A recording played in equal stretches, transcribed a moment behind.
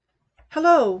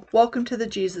Hello, welcome to the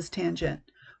Jesus Tangent,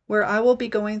 where I will be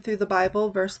going through the Bible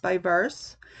verse by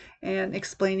verse and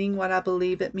explaining what I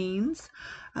believe it means.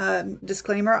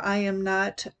 Disclaimer, I am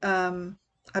not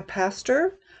a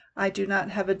pastor. I do not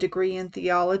have a degree in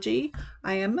theology.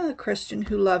 I am a Christian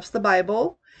who loves the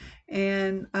Bible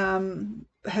and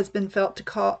has been felt to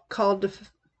called to,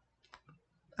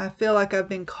 I feel like I've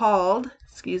been called,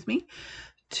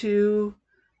 to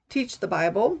teach the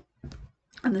Bible.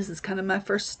 And this is kind of my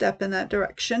first step in that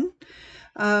direction.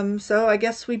 So I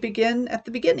guess we begin at the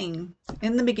beginning.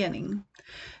 In the beginning,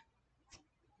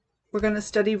 we're going to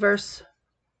study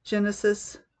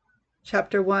Genesis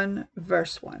chapter 1,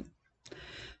 verse 1.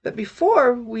 But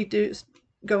before we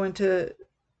go into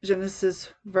Genesis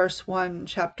verse 1,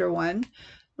 chapter 1,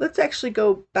 let's actually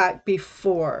go back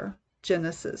before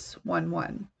Genesis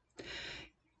 1:1.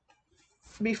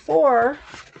 Before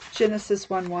Genesis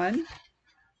 1:1,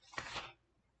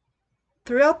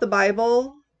 throughout the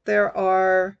Bible, there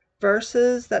are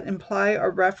verses that imply or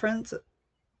reference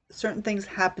certain things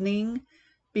happening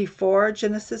before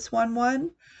Genesis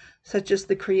 1:1, such as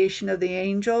the creation of the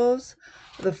angels,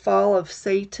 the fall of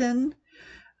Satan.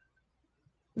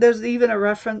 There's even a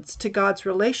reference to God's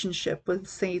relationship with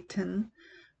Satan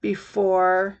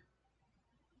before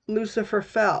Lucifer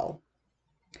fell.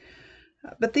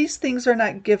 But these things are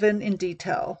not given in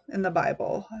detail in the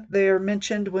Bible. They are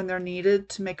mentioned when they're needed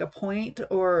to make a point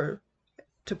or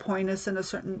to point us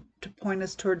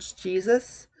towards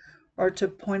Jesus or to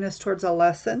point us towards a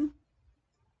lesson.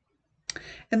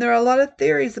 And there are a lot of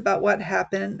theories about what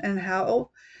happened and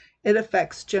how it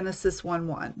affects Genesis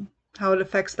 1:1, how it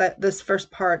affects this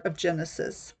first part of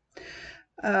Genesis.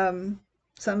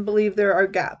 Some believe there are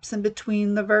gaps in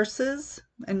between the verses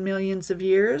and millions of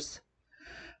years.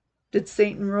 Did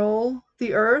Satan rule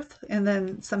the earth and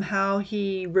then somehow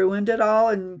he ruined it all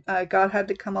and God had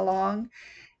to come along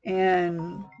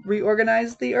and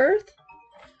reorganize the earth?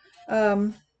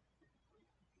 Sorry,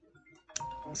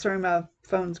 my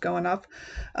phone's going off.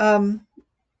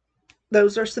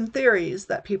 Those are some theories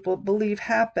that people believe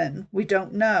happen. We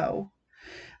don't know.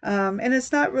 And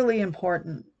it's not really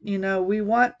important. We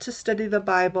want to study the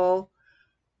Bible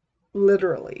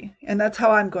literally, and that's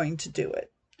how I'm going to do it.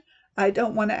 I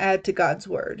don't want to add to God's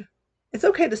word. It's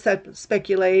okay to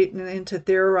speculate and to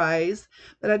theorize,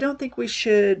 but I don't think we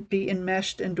should be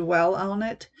enmeshed and dwell on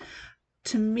it.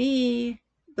 To me,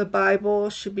 the Bible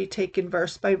should be taken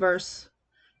verse by verse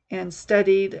and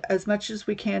studied as much as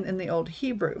we can in the Old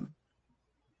Hebrew,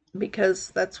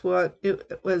 because that's what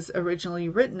it was originally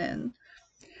written in.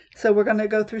 So we're going to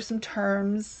go through some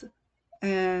terms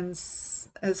and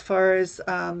as far as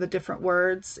the different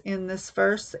words in this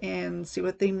verse and see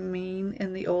what they mean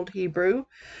in the Old Hebrew.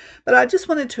 But I just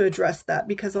wanted to address that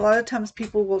because a lot of times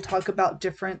people will talk about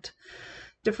different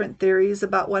theories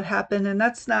about what happened, and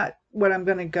that's not what I'm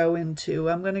going to go into.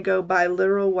 I'm going to go by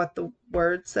literal what the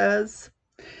word says.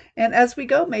 And as we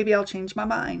go, maybe I'll change my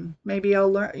mind. Maybe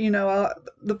I'll learn,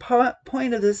 the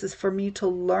point of this is for me to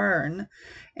learn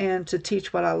and to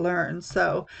teach what I learn.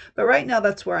 So, but right now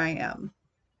that's where I am.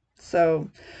 So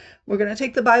we're going to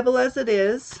take the Bible as it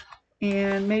is.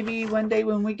 And maybe one day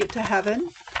when we get to heaven,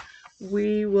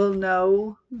 we will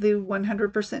know the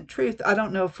 100% truth. I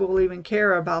don't know if we'll even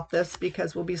care about this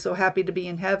because we'll be so happy to be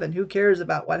in heaven. Who cares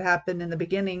about what happened in the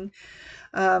beginning?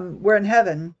 We're in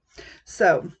heaven.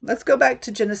 So let's go back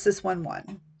to Genesis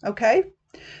 1:1. Okay?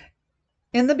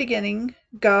 In the beginning,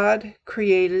 God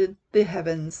created the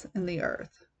heavens and the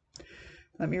earth.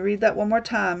 Let me read that one more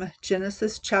time.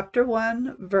 Genesis chapter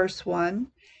 1, verse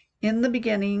 1. In the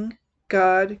beginning,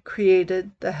 God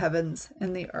created the heavens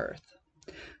and the earth.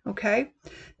 Okay?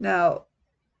 Now,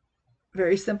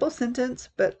 very simple sentence,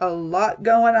 but a lot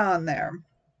going on there.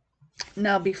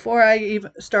 Now, before I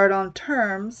even start on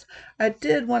terms, I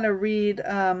did want to read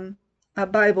a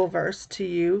Bible verse to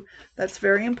you that's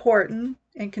very important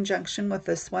in conjunction with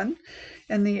this one.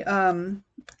 In the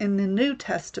New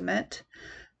Testament,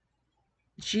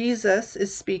 Jesus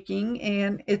is speaking,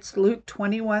 and it's Luke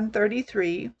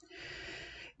 21:33.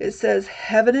 It says,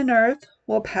 "Heaven and earth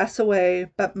will pass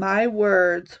away, but my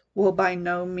words will by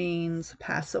no means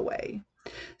pass away."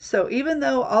 So even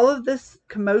though all of this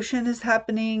commotion is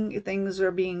happening, things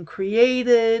are being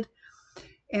created,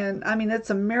 and I mean, it's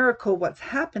a miracle what's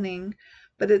happening,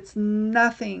 but it's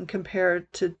nothing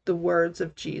compared to the words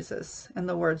of Jesus and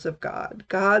the words of God.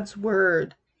 God's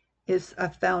word is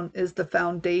the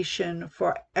foundation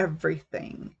for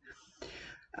everything.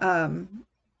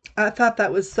 I thought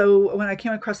that was so, when I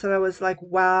came across that, I was like,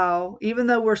 wow, even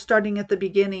though we're starting at the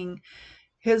beginning,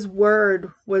 his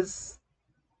word was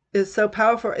is so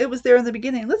powerful. It was there in the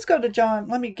beginning. Let's go to John.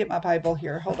 Let me get my Bible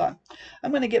here. Hold on.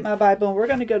 I'm going to get my Bible, and we're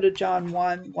going to go to John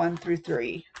 1, 1 through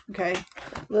 3. Okay.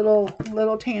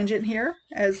 Little tangent here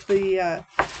as the,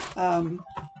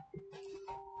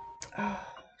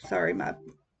 sorry, my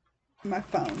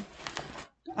phone.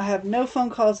 I have no phone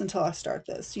calls until I start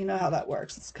this. You know how that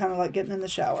works. It's kind of like getting in the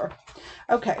shower.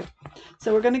 Okay.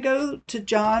 So we're going to go to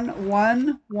John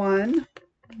 1, 1,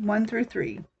 1 through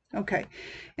 3. Okay.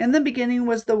 In the beginning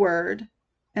was the Word,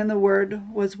 and the Word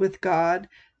was with God,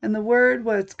 and the Word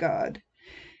was God.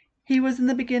 He was in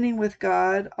the beginning with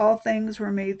God. All things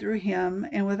were made through him,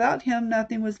 and without him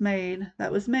nothing was made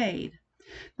that was made.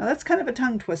 Now that's kind of a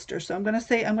tongue twister, so I'm going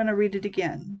to read it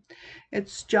again.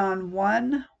 It's John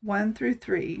 1, 1 through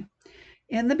 3.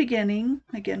 In the beginning,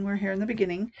 again we're here in the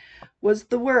beginning, was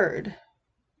the Word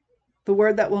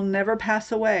that will never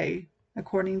pass away,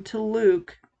 according to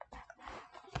Luke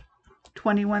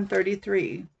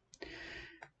 21:33.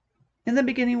 In the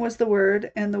beginning was the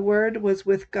Word, and the Word was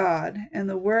with God, and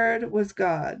the Word was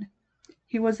God.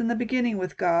 He was in the beginning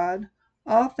with God.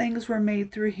 All things were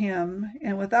made through him,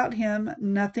 and without him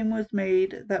nothing was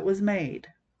made that was made.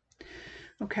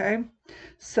 Okay,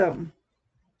 so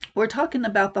we're talking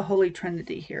about the Holy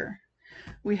Trinity here.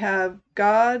 We have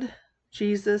God,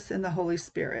 Jesus, and the Holy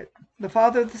Spirit. The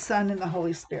Father, the Son, and the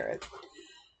Holy Spirit.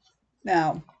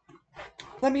 Now,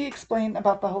 let me explain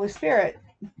about the Holy Spirit.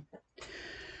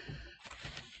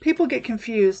 People get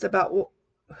confused about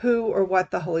who or what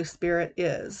the Holy Spirit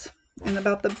is. And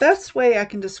about the best way I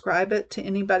can describe it to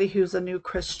anybody who's a new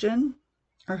Christian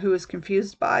or who is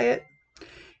confused by it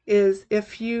is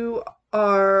if you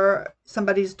are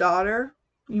somebody's daughter,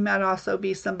 you might also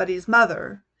be somebody's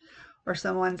mother or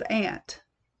someone's aunt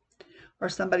or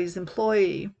somebody's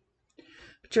employee.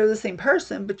 But you're the same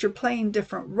person, but you're playing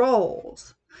different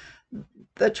roles.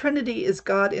 The Trinity is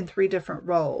God in 3 different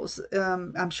roles.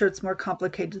 I'm sure it's more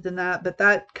complicated than that, but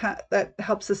that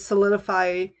helps us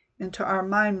solidify into our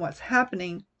mind what's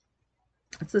happening.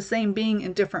 It's the same being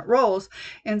in different roles,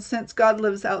 and since God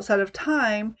lives outside of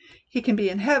time, he can be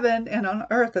in heaven and on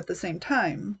earth at the same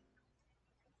time.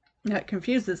 That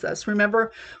confuses us.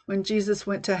 Remember when Jesus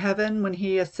went to heaven, when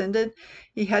he ascended,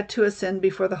 he had to ascend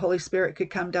before the Holy Spirit could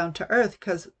come down to earth,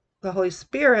 because the Holy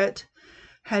Spirit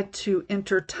had to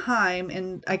enter time,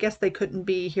 and I guess they couldn't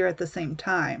be here at the same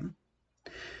time,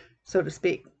 so to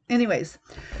speak. Anyways,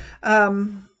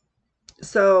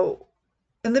 so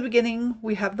in the beginning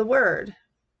we have the Word,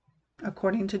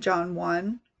 according to John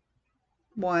 1,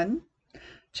 1,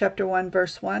 chapter 1,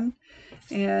 verse 1,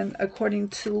 and according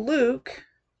to Luke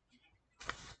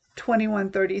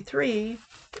 21:33,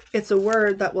 it's a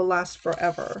word that will last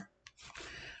forever.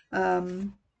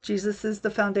 Jesus is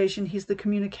the foundation. He's the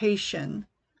communication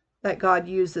that God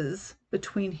uses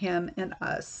between him and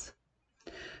us.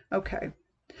 Okay,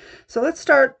 so let's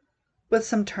start with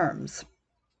some terms.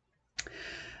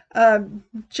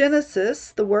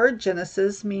 Genesis, the word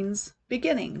Genesis means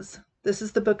beginnings. This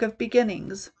is the book of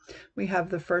beginnings. We have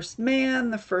the first man,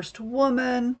 the first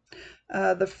woman,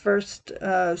 the first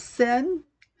sin,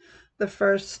 the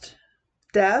first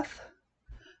death,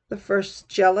 the first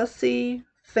jealousy,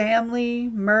 family,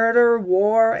 murder,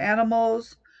 war,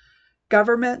 animals,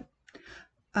 government,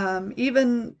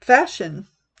 even fashion.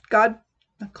 God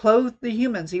clothed the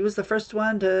humans. He was the first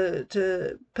one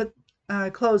to put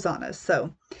clothes on us.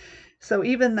 So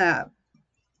even that.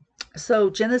 So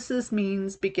Genesis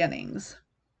means beginnings.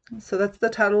 So that's the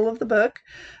title of the book.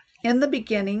 In the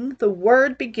beginning, the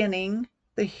word beginning,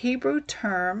 the Hebrew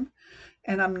term,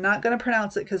 and I'm not going to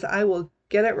pronounce it because I will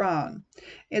get it wrong.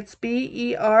 It's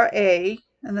B-E-R-A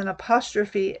and then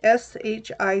apostrophe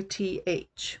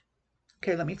S-H-I-T-H.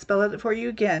 Okay, let me spell it for you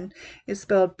again. It's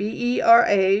spelled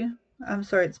B-E-R-A. I'm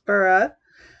sorry, it's Bara.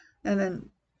 And then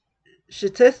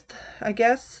Shitith, I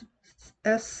guess,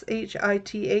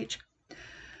 S-H-I-T-H.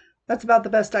 That's about the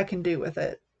best I can do with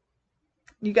it.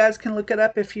 You guys can look it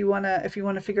up if you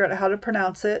wanna figure out how to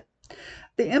pronounce it.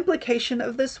 The implication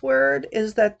of this word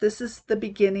is that this is the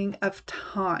beginning of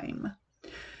time.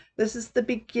 This is the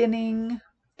beginning.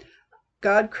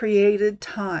 God created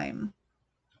time.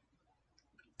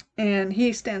 And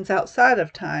he stands outside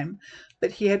of time,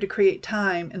 but he had to create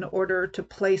time in order to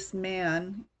place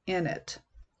man in it.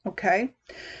 Okay?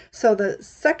 So the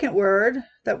second word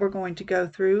that we're going to go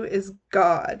through is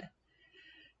God.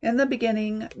 In the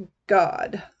beginning,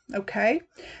 God. Okay?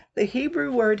 The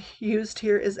Hebrew word used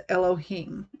here is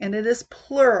Elohim, and it is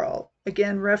plural.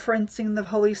 Again, referencing the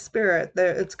Holy Spirit.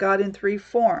 It's God in 3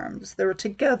 forms. They were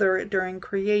together during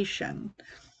creation.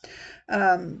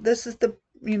 This is the,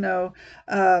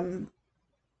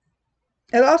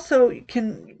 it also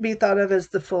can be thought of as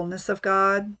the fullness of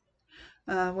God.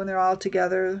 when they're all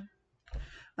together,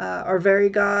 or very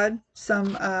God.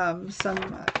 Some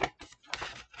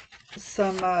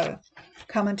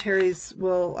commentaries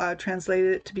will translate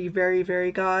it to be very,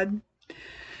 very God.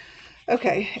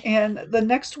 Okay, and the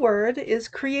next word is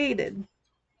created.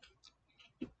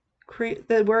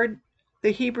 The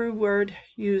Hebrew word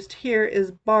used here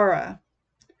is bara,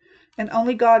 and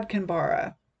only God can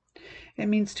bara. It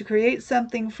means to create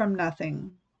something from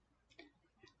nothing.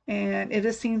 And it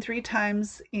is seen 3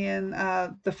 times in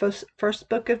the first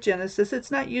book of Genesis. It's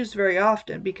not used very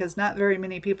often because not very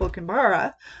many people can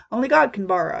bara. Only God can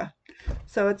bara.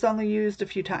 So it's only used a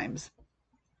few times.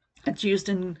 It's used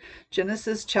in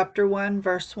Genesis chapter 1,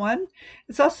 verse 1.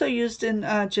 It's also used in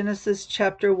Genesis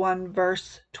chapter 1,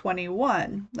 verse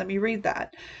 21. Let me read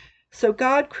that. So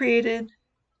God created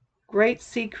great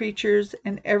sea creatures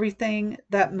and everything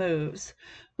that moves,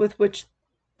 with which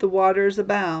the waters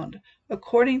abound,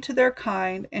 according to their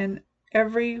kind, and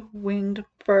every winged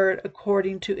bird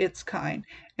according to its kind.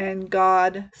 And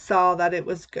God saw that it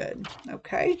was good.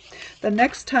 Okay. The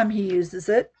next time he uses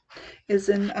it is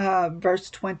in verse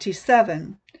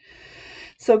 27.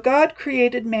 So God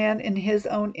created man in his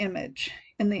own image.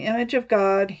 In the image of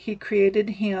God, he created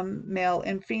him, male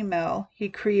and female. He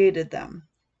created them.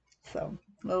 So,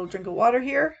 a little drink of water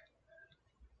here.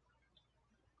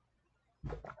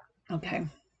 Okay.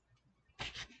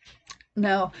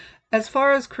 Now, as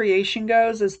far as creation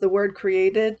goes, as the word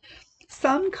created,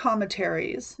 some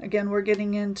commentaries, again, we're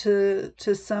getting into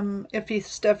some iffy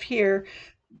stuff here,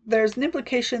 there's an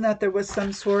implication that there was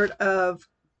some sort of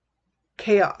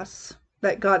chaos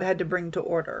that God had to bring to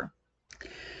order.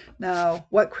 Now,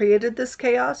 what created this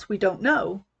chaos? We don't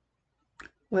know.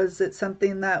 Was it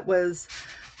something that was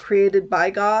created by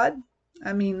God?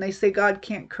 I mean, they say God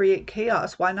can't create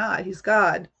chaos. Why not? He's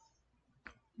God.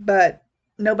 But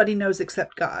nobody knows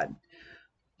except God.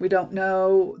 We don't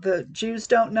know. The Jews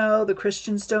don't know. The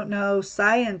Christians don't know.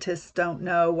 Scientists don't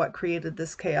know what created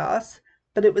this chaos.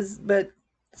 But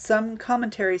some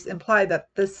commentaries imply that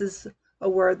this is a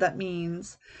word that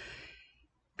means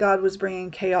God was bringing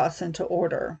chaos into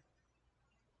order.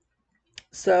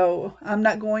 So I'm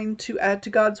not going to add to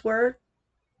God's word.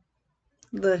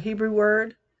 The Hebrew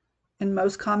word in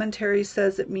most commentaries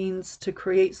says it means to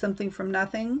create something from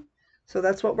nothing. So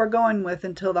that's what we're going with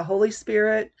until the Holy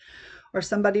Spirit or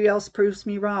somebody else proves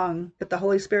me wrong, but the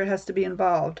Holy Spirit has to be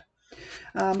involved.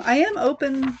 I am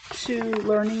open to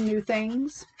learning new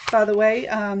things. By the way,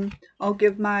 I'll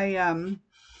give my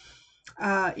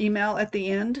email at the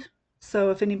end.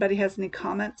 So if anybody has any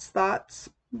comments, thoughts,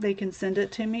 they can send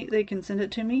it to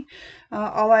me.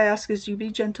 All I ask is you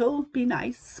be gentle, be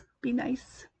nice, be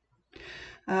nice.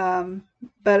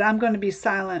 But I'm going to be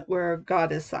silent where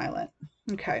God is silent.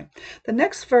 Okay. The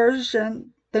next words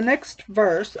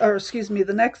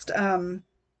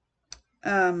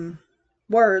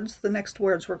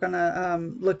we're going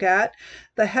to look at,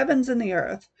 the heavens and the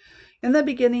earth. In the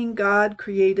beginning, God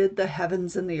created the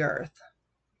heavens and the earth.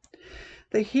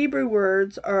 The Hebrew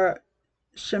words are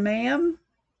Shemayim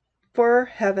for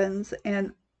heavens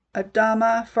and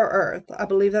Adama for earth. I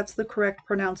believe that's the correct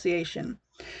pronunciation.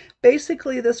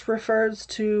 Basically, this refers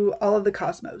to all of the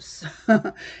cosmos.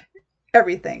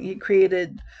 Everything. He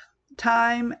created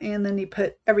time and then he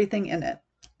put everything in it.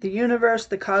 The universe,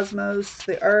 the cosmos,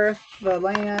 the earth, the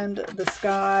land, the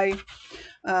sky.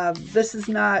 This is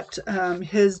not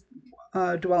his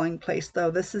dwelling place,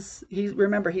 though.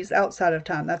 Remember, he's outside of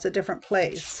time. That's a different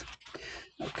place.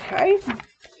 Okay.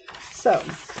 So,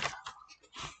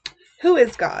 who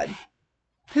is God?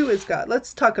 Who is God?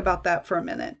 Let's talk about that for a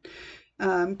minute.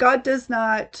 God does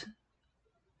not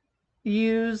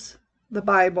use the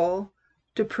Bible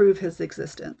to prove his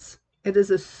existence. It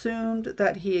is assumed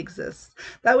that he exists.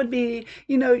 That would be,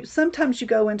 sometimes you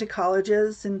go into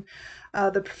colleges and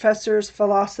the professors,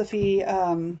 philosophy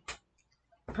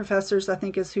professors, I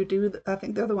think they're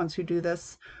the ones who do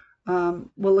this, will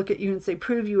look at you and say,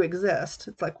 prove you exist.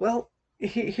 It's like, well,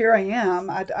 here I am.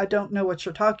 I don't know what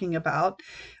you're talking about.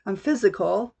 I'm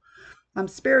physical. I'm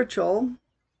spiritual.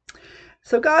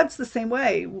 So God's the same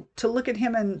way. To look at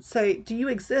him and say, do you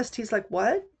exist? He's like,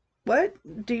 what? What?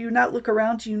 Do you not look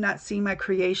around? Do you not see my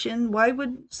creation? Why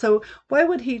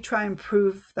would he try and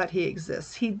prove that he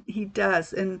exists? He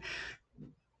does. And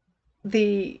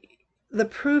the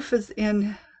proof is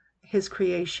in his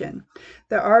creation.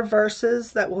 There are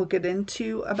verses that we'll get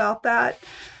into about that.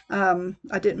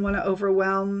 I didn't want to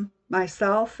overwhelm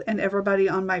myself and everybody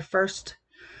on my first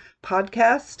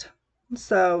podcast.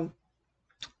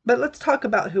 But let's talk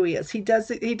about who he is. He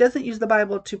doesn't use the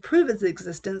Bible to prove his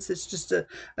existence. It's just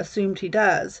assumed he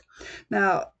does.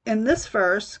 Now, in this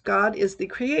verse, God is the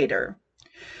creator.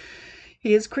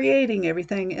 He is creating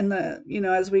everything in the,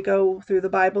 as we go through the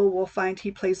Bible, we'll find he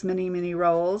plays many, many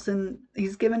roles, and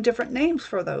he's given different names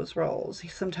for those roles.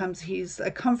 Sometimes he's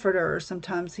a comforter,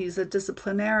 sometimes he's a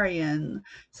disciplinarian,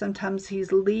 sometimes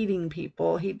he's leading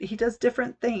people. He does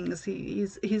different things.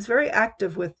 He's very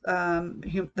active with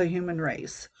the human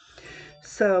race.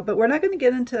 So, but we're not going to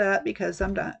get into that because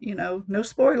I'm not, no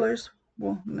spoilers.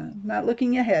 Well, no, not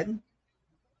looking ahead.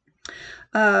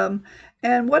 Um,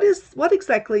 and what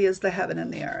exactly is the heaven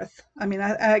and the earth? I mean,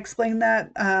 I explained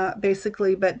that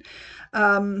basically, but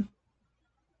um,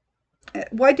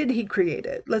 why did he create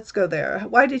it? Let's go there.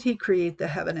 Why did he create the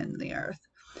heaven and the earth?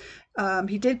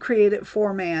 He did create it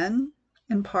for man,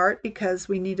 in part because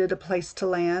we needed a place to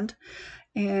land,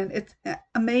 and it's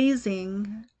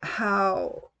amazing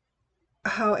how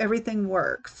everything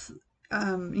works.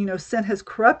 Sin has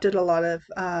corrupted a lot of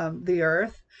the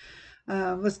earth.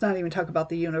 Let's not even talk about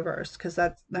the universe because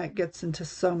that gets into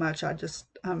so much.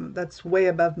 That's way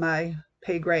above my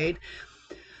pay grade.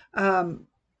 Um,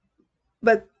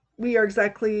 but we are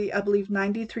exactly, I believe,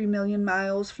 93 million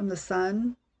miles from the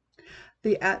sun.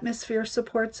 The atmosphere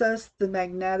supports us. The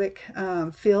magnetic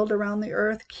field around the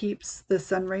earth keeps the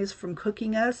sun rays from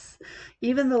cooking us.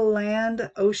 Even the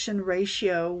land-ocean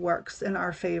ratio works in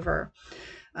our favor.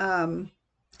 And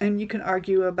you can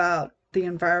argue about the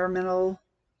environmental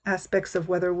aspects of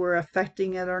whether we're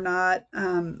affecting it or not.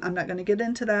 I'm not going to get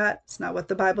into that. It's not what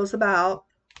the Bible's about.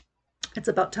 It's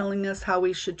about telling us how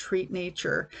we should treat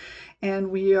nature,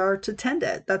 and we are to tend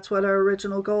it. That's what our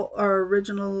original goal,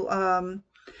 originally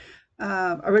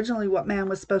what man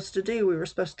was supposed to do. We were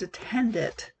supposed to tend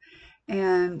it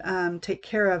and take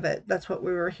care of it. That's what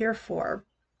we were here for.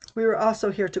 We were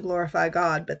also here to glorify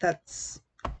God, but that's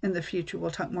in the future.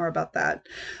 We'll talk more about that.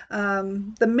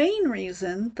 The main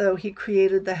reason, though, he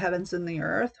created the heavens and the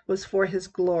earth was for his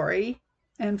glory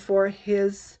and for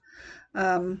his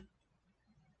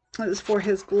it was for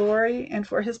his glory and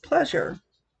for his pleasure.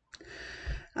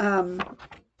 Psalms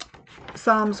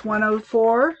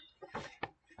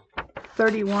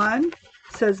 104:31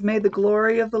 says, "May the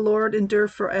glory of the Lord endure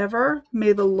forever.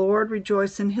 May the Lord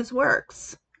rejoice in his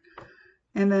works."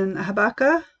 And then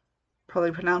Habakkuk,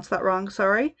 probably pronounced that wrong,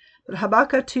 sorry, but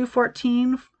Habakkuk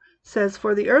 2:14 says,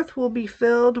 "For the earth will be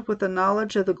filled with the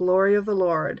knowledge of the glory of the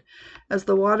Lord, as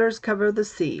the waters cover the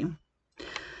sea."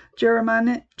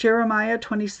 Jeremiah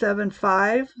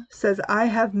 27:5 says, "I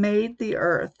have made the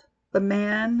earth, the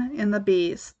man and the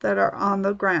beast that are on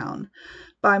the ground,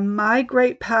 by my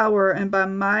great power and by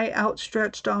my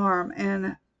outstretched arm,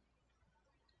 and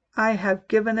I have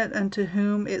given it unto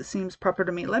whom it seems proper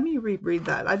to me." Let me reread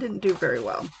that. I didn't do very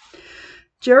well.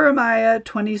 Jeremiah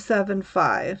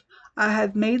 27:5, "I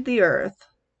have made the earth,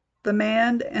 the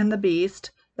man and the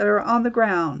beast that are on the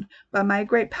ground, by my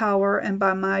great power and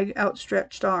by my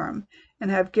outstretched arm,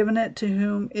 and have given it to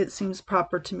whom it seems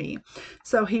proper to me."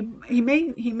 So he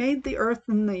made the earth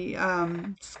and the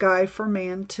sky for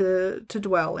man to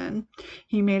dwell in.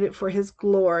 He made it for his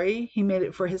glory. He made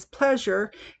it for his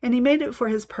pleasure, and he made it for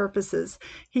his purposes.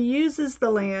 He uses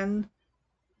the land.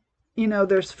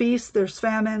 There's feasts, there's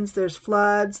famines, there's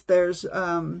floods, there's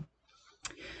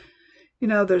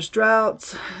there's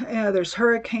droughts, there's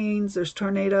hurricanes, there's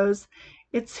tornadoes.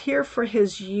 It's here for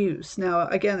his use. Now,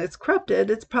 again, it's corrupted.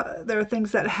 There are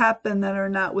things that happen that are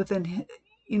not within,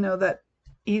 that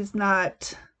he's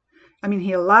not. I mean,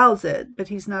 he allows it, but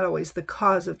he's not always the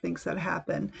cause of things that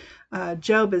happen.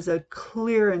 Job is a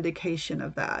clear indication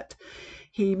of that.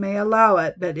 He may allow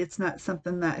it, but it's not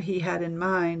something that he had in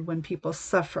mind when people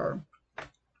suffer.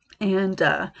 And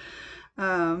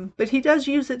but he does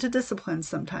use it to discipline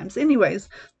sometimes. Anyways,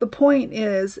 the point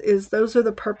is those are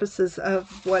the purposes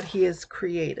of what he has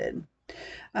created.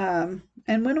 And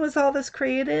when was all this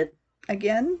created?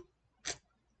 Again,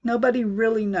 nobody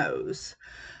really knows.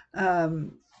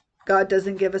 God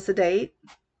doesn't give us a date.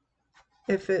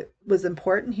 If it was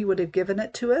important, he would have given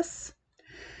it to us.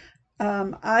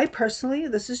 I personally,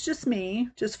 this is just me,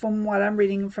 just from what I'm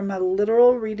reading, from a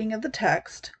literal reading of the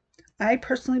text, I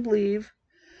personally believe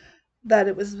that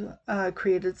it was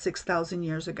created 6,000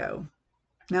 years ago.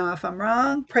 Now, if I'm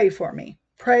wrong, pray for me.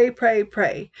 Pray, pray,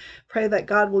 pray. Pray that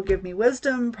God will give me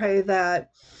wisdom. Pray that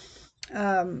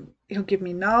he'll give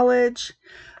me knowledge.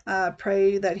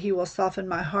 Pray that he will soften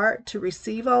my heart to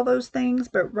receive all those things.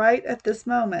 But right at this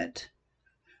moment,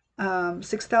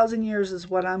 6,000 years is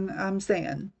what I'm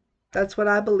saying. That's what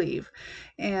I believe.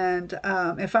 And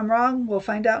if I'm wrong, we'll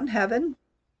find out in heaven.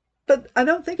 But I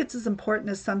don't think it's as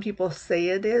important as some people say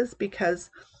it is, because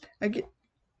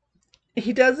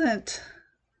he doesn't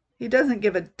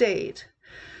give a date.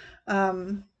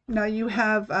 Now you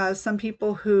have some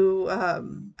people who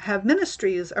have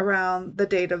ministries around the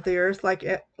date of the earth,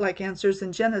 like Answers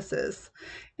in Genesis,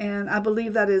 and I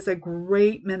believe that is a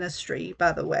great ministry.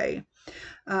 By the way,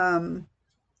 um,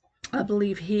 I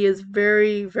believe he is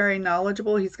very, very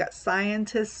knowledgeable. He's got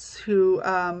scientists who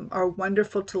are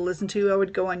wonderful to listen to. I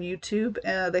would go on YouTube.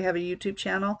 They have a YouTube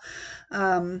channel.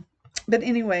 Um, but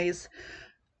anyways,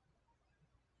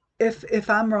 if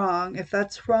I'm wrong, if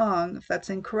that's wrong, if that's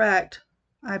incorrect,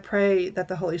 I pray that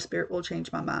the Holy Spirit will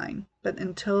change my mind. But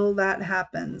until that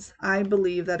happens, I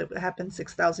believe that it happened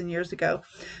 6,000 years ago.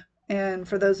 And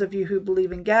for those of you who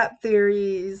believe in gap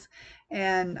theories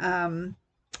and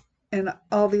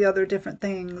all the other different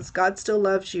things, God still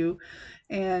loves you.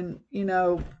 And,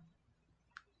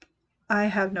 I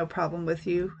have no problem with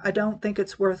you. I don't think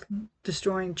it's worth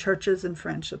destroying churches and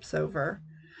friendships over.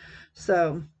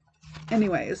 So,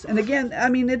 anyways, and again, I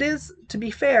mean, it is, to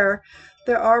be fair,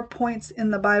 there are points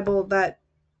in the Bible that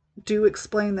do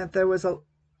explain that there was a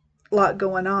lot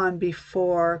going on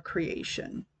before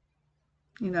creation.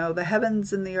 The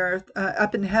heavens and the earth,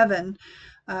 up in heaven,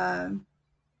 uh,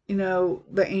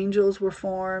 the angels were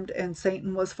formed and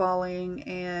Satan was falling,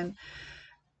 and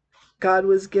God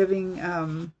was giving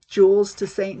jewels to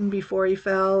Satan before he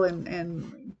fell,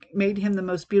 and made him the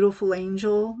most beautiful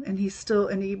angel. And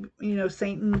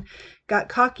Satan got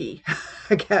cocky,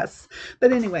 I guess.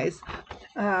 But anyways,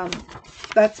 um,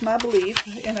 that's my belief,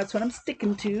 and that's what I'm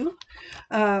sticking to.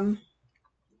 Um,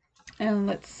 and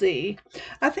let's see.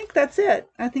 I think that's it.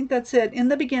 In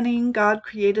the beginning, God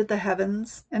created the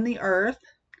heavens and the earth,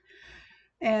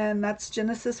 and that's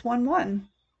Genesis 1:1.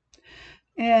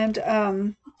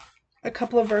 And a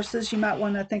couple of verses you might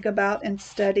want to think about and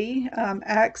study: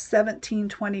 Acts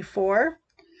 17:24,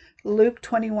 Luke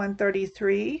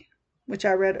 21:33, which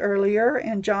I read earlier,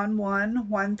 and John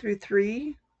 1:1 through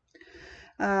 3,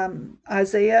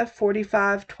 Isaiah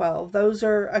 45:12. Those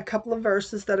are a couple of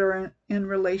verses that are in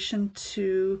relation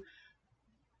to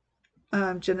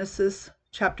Genesis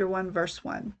chapter 1, verse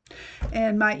 1.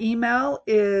 And my email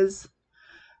is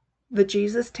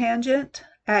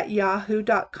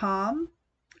thejesustangent@yahoo.com.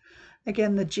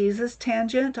 Again, the Jesus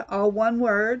Tangent, all one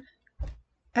word,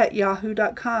 at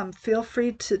yahoo.com. Feel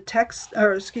free to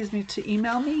to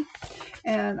email me.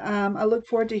 And I look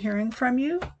forward to hearing from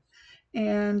you.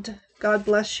 And God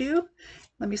bless you.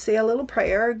 Let me say a little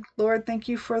prayer. Lord, thank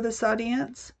you for this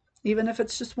audience. Even if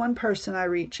it's just one person I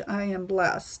reach, I am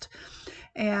blessed.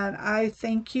 And I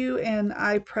thank you, and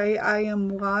I pray I am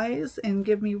wise and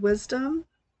give me wisdom.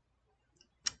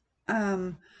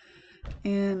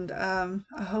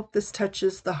 I hope this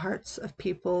touches the hearts of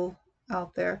people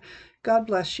out there. God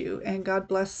bless you, and God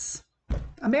bless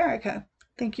America.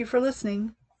 Thank you for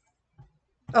listening.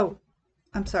 Oh,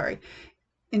 I'm sorry.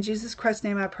 In Jesus Christ's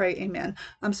name I pray, amen.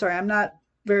 I'm sorry, I'm not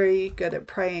very good at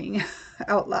praying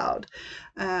out loud,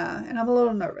 and I'm a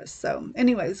little nervous. So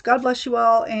anyways, God bless you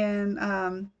all, and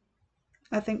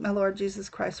I thank my Lord Jesus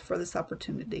Christ for this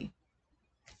opportunity.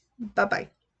 Bye-bye.